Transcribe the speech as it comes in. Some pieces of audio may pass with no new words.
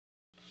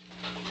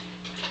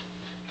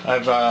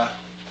I've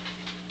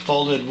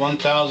folded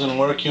 1,000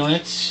 work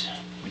units.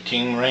 My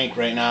team rank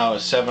right now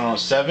is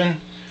 707.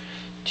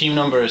 Team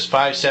number is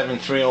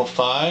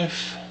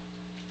 57305.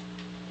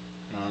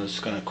 And I'm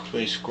just going to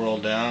quickly scroll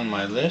down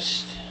my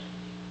list.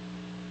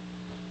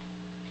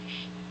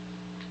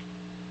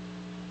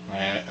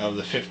 Of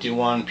the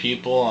 51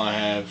 people, I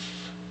have,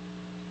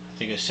 I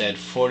think I said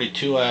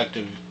 42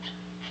 active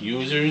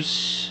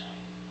users.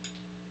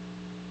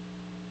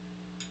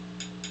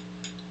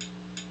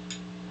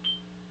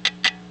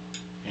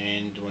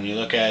 And when you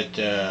look at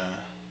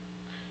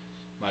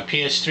my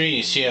PS3,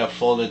 you see I've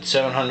folded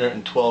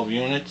 712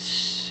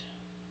 units.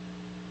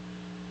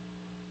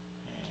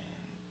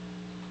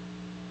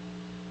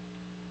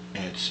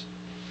 And it's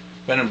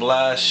been a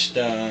blast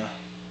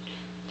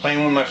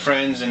playing with my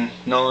friends and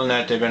knowing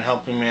that they've been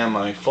helping me on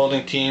my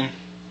folding team.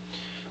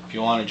 If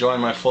you want to join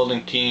my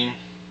folding team,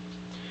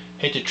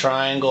 hit the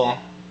triangle,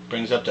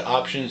 brings up the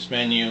options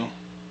menu,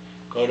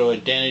 go to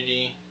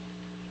identity,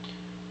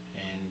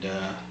 and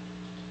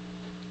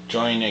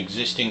join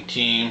existing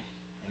team,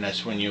 and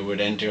that's when you would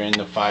enter in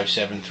the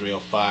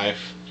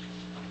 57305.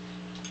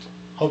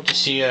 Hope to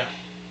see you.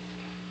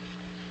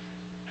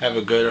 Have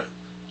a good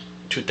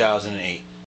 2008.